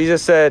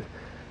 Jesus said,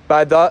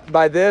 By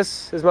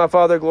this is my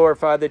Father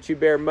glorified, that you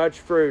bear much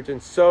fruit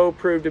and so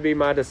prove to be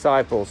my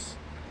disciples.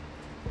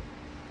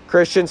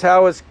 Christians,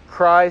 how is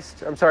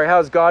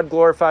God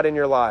glorified in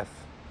your life?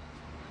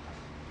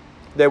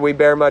 That we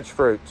bear much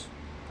fruit.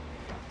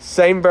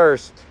 Same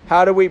verse.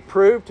 How do we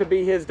prove to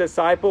be His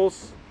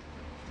disciples?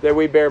 That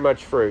we bear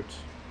much fruit.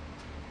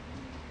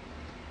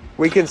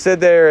 We can sit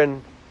there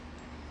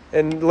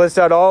and list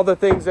out all the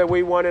things that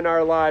we want in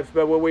our lives,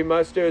 but what we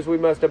must do is we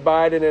must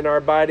abide, and in our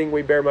abiding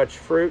we bear much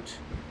fruit.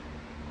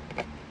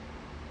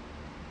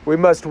 We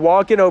must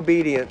walk in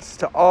obedience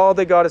to all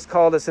that God has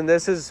called us, and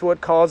this is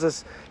what calls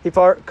us. He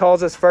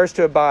calls us first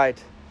to abide.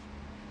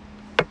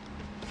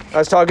 I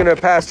was talking to a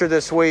pastor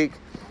this week,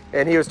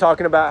 and he was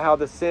talking about how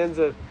the sins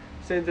of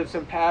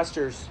some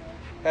pastors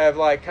have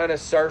kind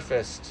of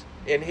surfaced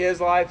in his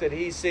life that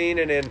he's seen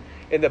and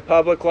in the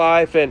public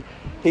life. And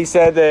he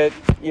said that,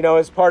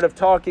 as part of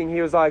talking,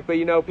 he was like, but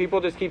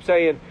people just keep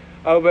saying,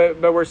 oh,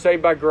 but we're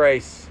saved by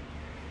grace.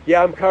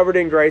 Yeah, I'm covered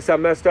in grace. I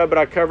messed up, but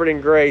I'm covered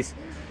in grace.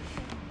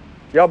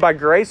 Y'all, by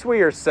grace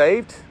we are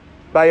saved.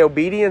 By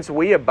obedience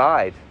we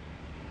abide.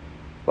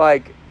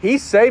 He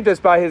saved us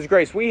by His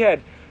grace. We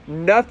had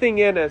nothing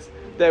in us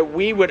that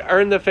we would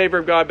earn the favor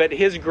of God, but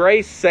His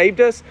grace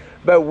saved us.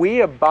 But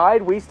we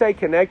abide, we stay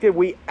connected,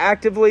 we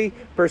actively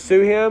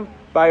pursue Him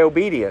by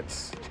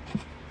obedience.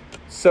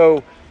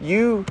 So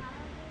you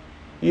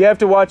have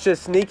to watch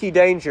this sneaky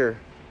danger.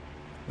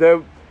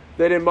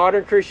 That in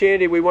modern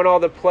Christianity, we want all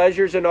the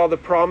pleasures and all the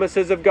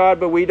promises of God,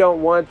 but we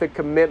don't want the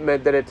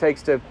commitment that it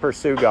takes to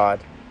pursue God.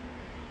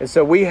 And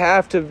so we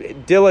have to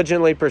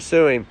diligently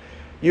pursue Him.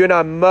 You and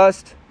I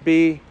must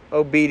be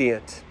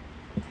obedient.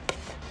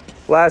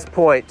 Last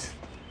point.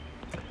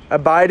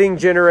 Abiding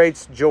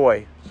generates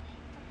joy.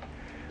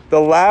 The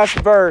last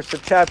verse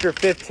of chapter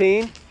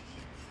 15,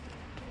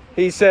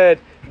 He said,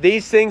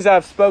 "These things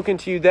I've spoken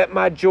to you, that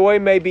my joy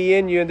may be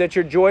in you, and that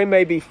your joy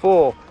may be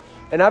full."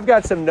 And I've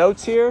got some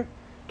notes here,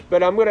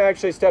 but I'm going to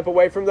actually step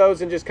away from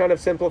those and just kind of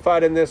simplify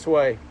it in this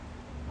way.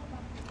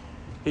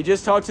 He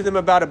just talked to them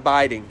about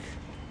abiding.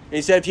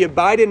 He said, if you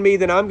abide in me,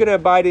 then I'm going to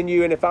abide in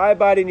you. And if I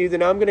abide in you,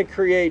 then I'm going to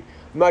create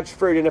much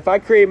fruit. And if I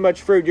create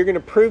much fruit, you're going to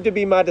prove to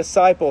be my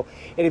disciple.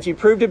 And if you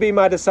prove to be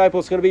my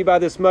disciple, it's going to be by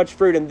this much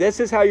fruit. And this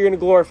is how you're going to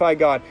glorify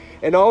God.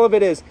 And all of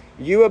it is,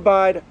 you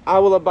abide, I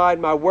will abide,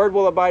 my word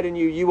will abide in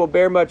you, you will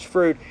bear much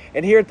fruit.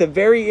 And here at the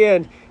very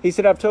end, He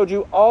said, I've told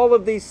you all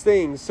of these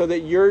things so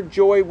that your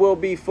joy will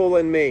be full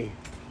in me.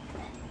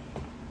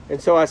 And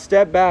so I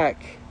step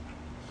back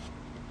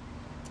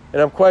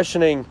and I'm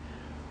questioning,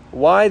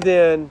 why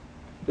then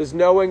does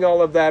knowing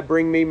all of that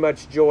bring me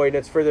much joy? And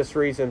it's for this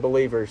reason,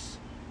 believers.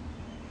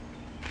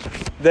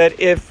 That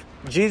if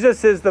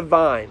Jesus is the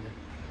vine,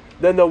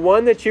 then the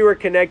one that you are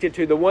connected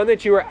to, the one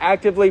that you are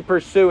actively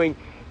pursuing,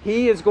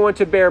 He is going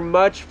to bear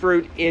much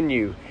fruit in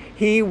you.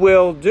 He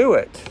will do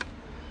it.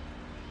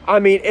 I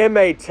mean, it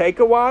may take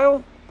a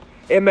while.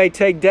 It may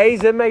take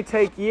days. It may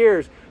take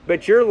years.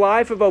 But your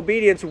life of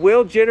obedience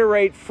will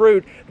generate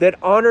fruit that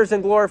honors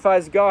and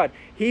glorifies God.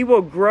 He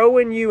will grow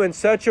in you in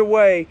such a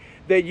way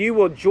that you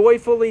will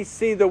joyfully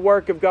see the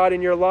work of God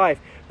in your life.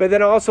 But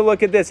then also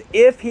look at this.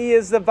 If He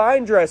is the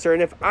vine dresser,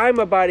 and if I'm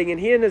abiding and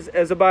He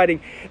is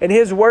abiding, and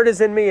His word is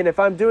in me, and if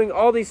I'm doing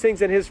all these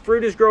things and His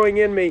fruit is growing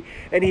in me,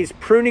 and He's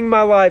pruning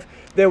my life,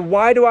 then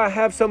why do I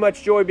have so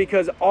much joy?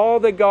 Because all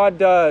that God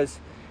does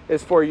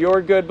is for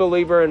your good,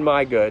 believer, and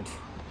my good.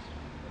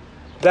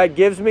 That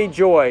gives me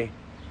joy.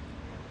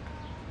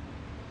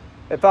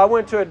 If I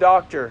went to a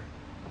doctor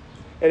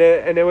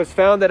and it was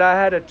found that I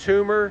had a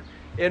tumor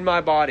in my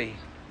body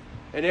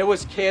and it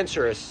was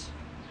cancerous,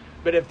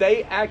 but if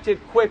they acted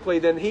quickly,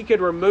 then He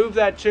could remove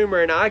that tumor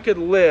and I could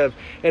live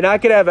and I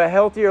could have a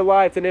healthier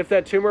life than if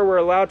that tumor were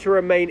allowed to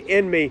remain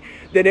in me,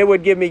 then it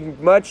would give me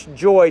much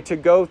joy to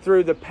go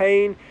through the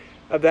pain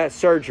of that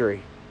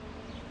surgery.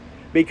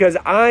 Because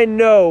I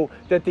know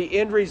that the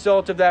end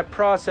result of that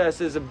process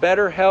is a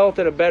better health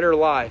and a better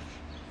life.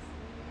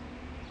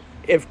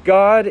 If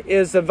God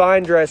is the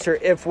vine dresser,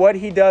 if what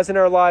He does in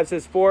our lives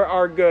is for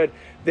our good,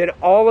 then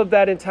all of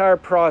that entire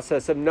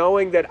process of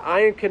knowing that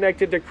I am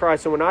connected to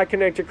Christ, and when I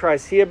connect to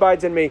Christ, He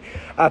abides in me,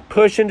 I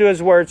push into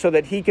His word so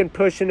that He can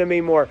push into me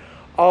more.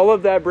 All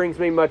of that brings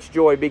me much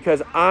joy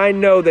because I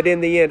know that in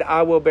the end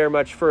I will bear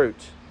much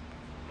fruit.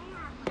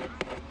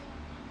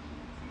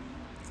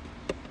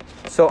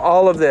 So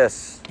all of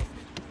this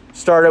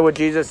started with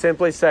Jesus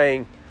simply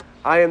saying,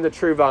 I am the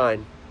true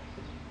vine.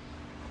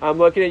 I'm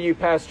looking at you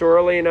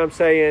pastorally and I'm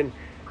saying,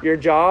 your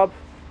job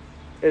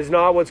is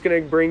not what's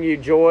going to bring you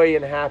joy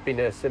and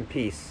happiness and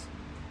peace.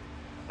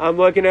 I'm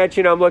looking at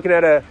you and I'm looking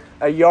at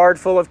a yard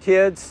full of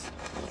kids.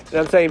 And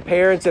I'm saying,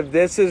 parents, if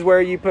this is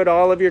where you put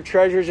all of your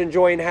treasures and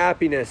joy and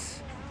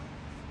happiness,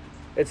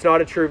 it's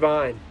not a true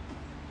vine.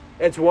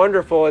 It's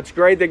wonderful. It's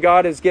great that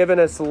God has given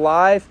us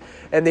life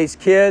and these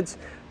kids,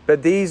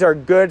 but these are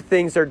good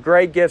things. They're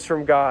great gifts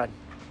from God.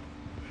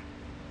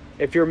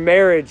 If your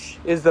marriage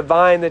is the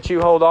vine that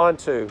you hold on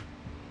to,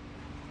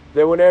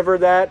 then whenever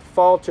that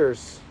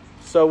falters,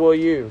 so will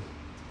you.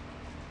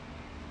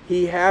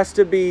 He has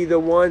to be the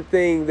one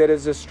thing that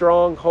is a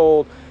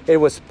stronghold. It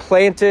was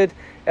planted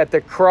at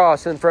the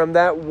cross, and from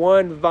that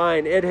one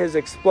vine, it has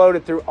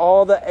exploded through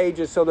all the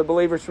ages, so the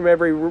believers from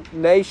every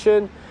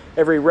nation,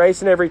 every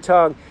race, and every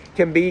tongue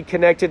can be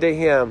connected to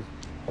Him.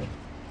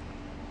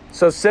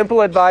 So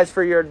simple advice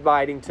for your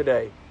abiding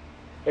today.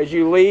 As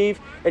you leave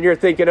and you're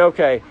thinking,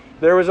 okay,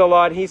 there was a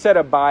lot. He said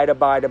abide,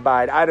 abide,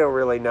 abide. I don't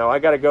really know. I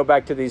got to go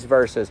back to these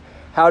verses.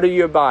 How do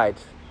you abide?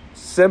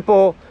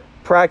 Simple,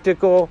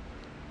 practical,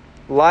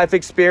 life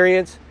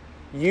experience.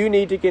 You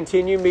need to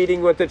continue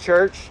meeting with the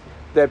church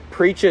that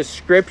preaches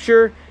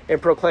Scripture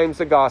and proclaims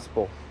the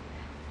gospel.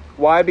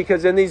 Why?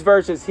 Because in these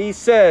verses, He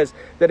says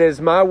that it is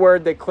my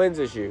word that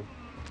cleanses you.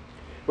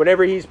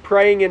 Whenever He's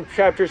praying in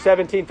chapter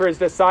 17 for His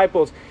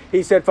disciples,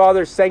 He said,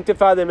 Father,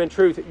 sanctify them in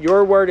truth.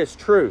 Your word is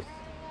truth.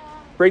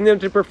 Bring them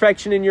to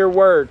perfection in your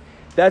word.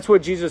 That's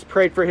what Jesus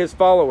prayed for His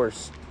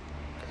followers.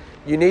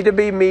 You need to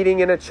be meeting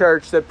in a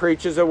church that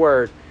preaches a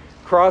word.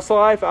 Cross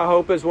Life, I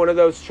hope, is one of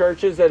those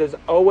churches that is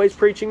always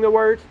preaching the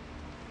word.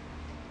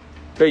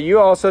 But you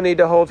also need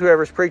to hold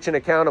whoever's preaching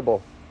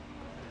accountable.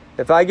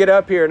 If I get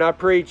up here and I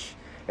preach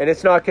and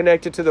it's not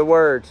connected to the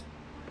word,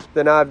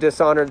 then I've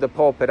dishonored the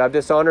pulpit. I've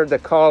dishonored the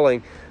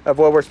calling of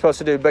what we're supposed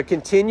to do. But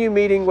continue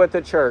meeting with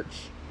the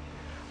church.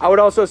 I would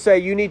also say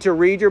you need to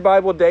read your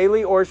Bible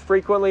daily or as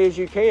frequently as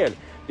you can.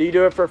 Do you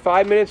do it for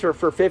 5 minutes or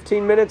for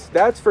 15 minutes?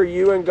 That's for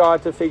you and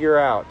God to figure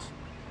out.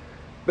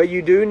 But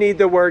you do need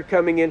the Word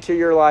coming into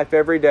your life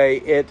every day.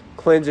 It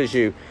cleanses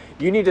you.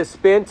 You need to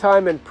spend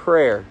time in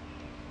prayer.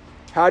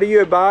 How do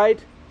you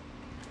abide?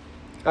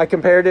 I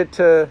compared it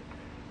to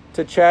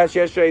Chaz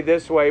yesterday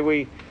this way.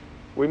 We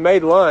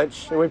made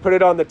lunch and we put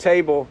it on the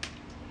table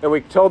and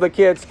we told the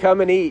kids, come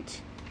and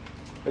eat.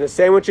 And the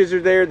sandwiches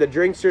are there, the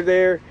drinks are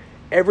there.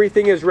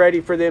 Everything is ready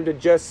for them to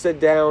just sit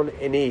down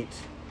and eat.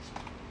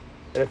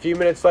 And a few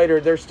minutes later,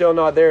 they're still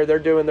not there. They're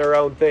doing their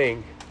own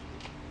thing.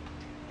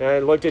 And I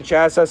looked at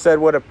Chaz, I said,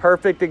 what a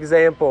perfect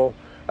example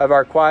of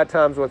our quiet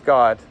times with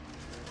God.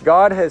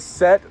 God has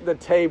set the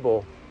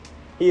table.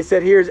 He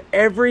said, here's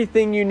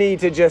everything you need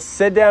to just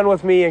sit down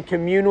with me and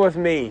commune with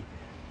me.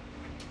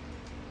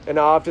 And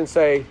I often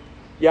say,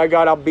 yeah,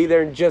 God, I'll be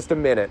there in just a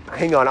minute.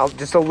 Hang on,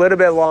 just a little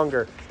bit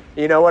longer.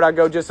 You know what? I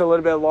go just a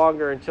little bit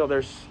longer until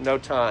there's no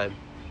time.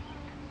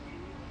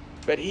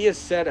 But he has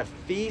set a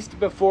feast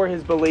before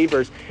his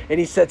believers. And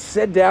he said,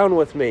 sit down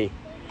with me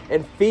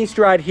and feast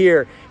right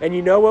here. And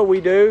you know what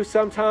we do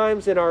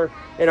sometimes in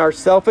our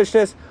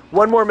selfishness?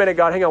 One more minute,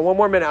 God. Hang on, one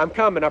more minute. I'm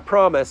coming, I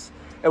promise.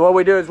 And what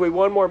we do is we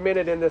one more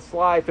minute in this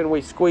life and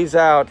we squeeze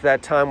out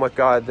that time with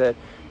God that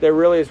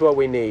really is what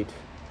we need.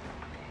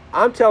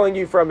 I'm telling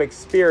you from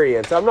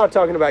experience. I'm not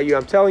talking about you.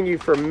 I'm telling you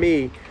from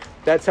me.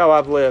 That's how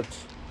I've lived.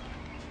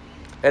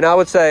 And I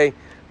would say,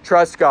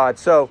 trust God.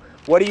 So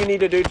what do you need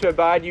to do to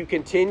abide? You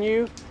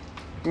continue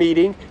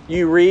meeting,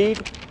 you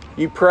read,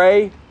 you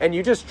pray, and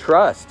you just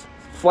trust.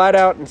 Flat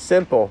out and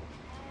simple.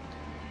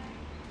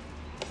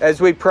 As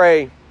we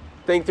pray,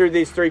 think through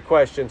these 3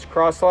 questions.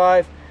 Cross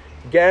Life,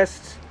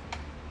 guests,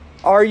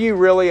 are you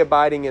really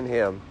abiding in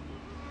Him?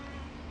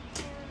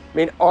 I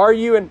mean, are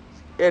you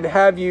and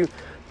have you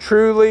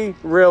truly,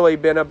 really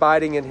been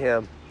abiding in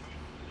Him?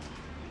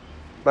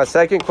 My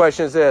second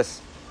question is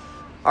this.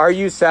 Are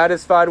you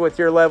satisfied with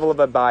your level of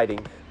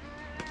abiding?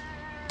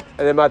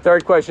 And then my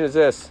third question is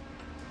this.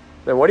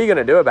 Then what are you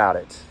going to do about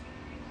it?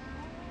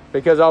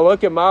 Because I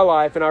look at my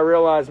life and I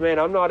realize, man,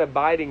 I'm not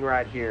abiding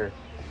right here.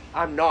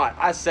 I'm not.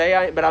 I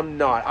say but I'm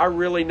not. I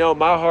really know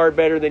my heart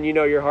better than you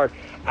know your heart.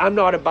 I'm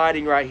not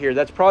abiding right here.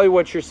 That's probably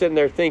what you're sitting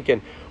there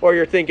thinking. Or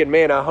you're thinking,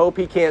 man, I hope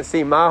he can't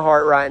see my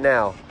heart right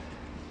now.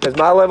 Because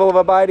my level of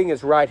abiding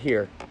is right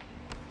here.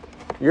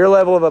 Your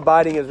level of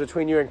abiding is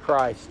between you and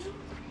Christ.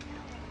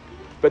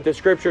 But the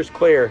Scripture's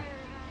clear.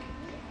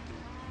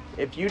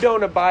 If you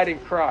don't abide in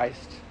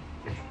Christ,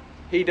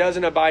 He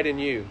doesn't abide in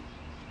you.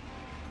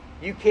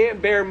 You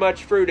can't bear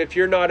much fruit if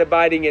you're not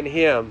abiding in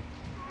Him.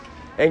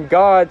 And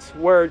God's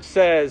Word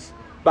says,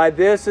 by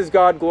this is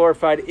God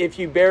glorified, if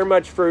you bear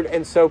much fruit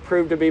and so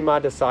prove to be my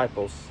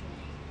disciples.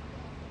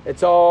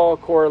 It's all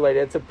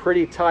correlated. It's a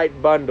pretty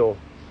tight bundle.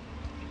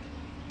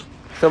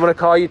 So I'm going to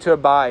call you to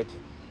abide.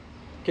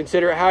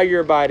 Consider how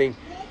you're abiding.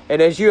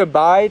 And as you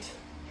abide,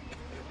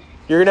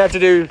 you're going to have to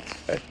do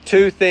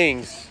 2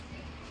 things.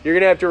 You're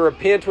going to have to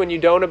repent when you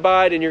don't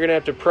abide, and you're going to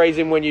have to praise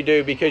Him when you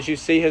do, because you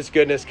see His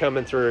goodness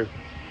coming through.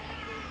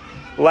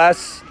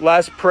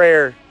 Last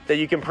prayer that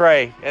you can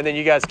pray, and then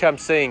you guys come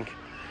sing.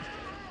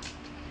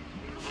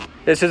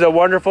 This is a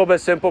wonderful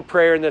but simple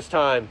prayer in this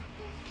time.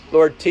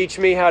 Lord, teach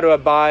me how to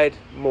abide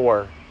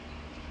more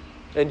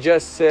and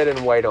just sit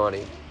and wait on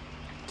Him.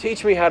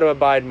 Teach me how to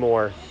abide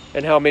more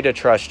and help me to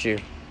trust You.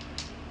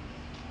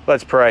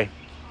 Let's pray.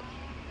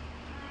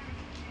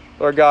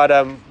 Lord God,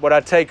 what I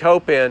take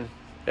hope in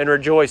and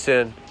rejoice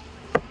in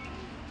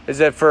is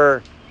that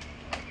for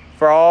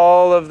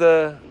all of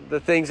the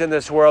things in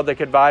this world that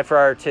could vie for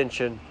our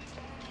attention,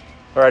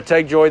 Lord, I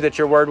take joy that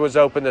Your Word was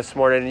open this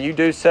morning. And You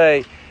do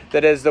say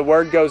that as the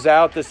Word goes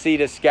out, the seed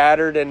is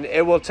scattered and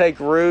it will take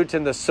root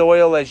in the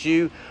soil as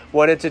You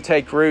want it to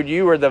take root.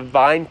 You are the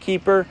vine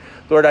keeper.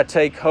 Lord, I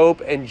take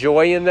hope and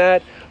joy in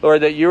that.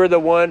 Lord, that You are the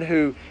one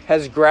who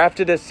has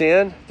grafted us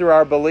in through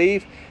our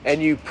belief,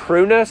 and You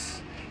prune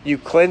us, You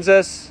cleanse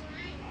us,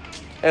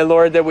 and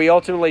Lord, that we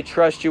ultimately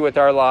trust You with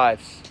our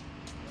lives.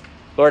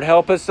 Lord,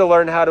 help us to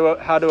learn how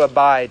to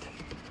abide.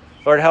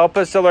 Lord, help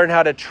us to learn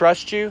how to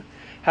trust You,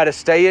 how to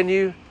stay in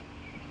You.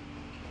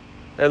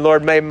 And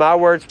Lord, may my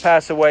words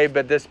pass away,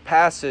 but this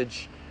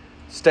passage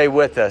stay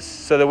with us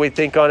so that we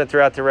think on it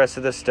throughout the rest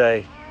of this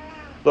day.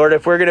 Lord,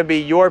 if we're going to be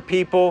Your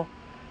people,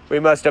 we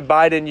must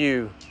abide in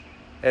You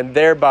and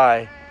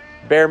thereby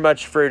bear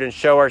much fruit and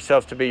show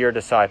ourselves to be Your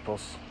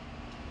disciples.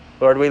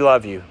 Lord, we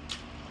love You.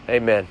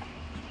 Amen.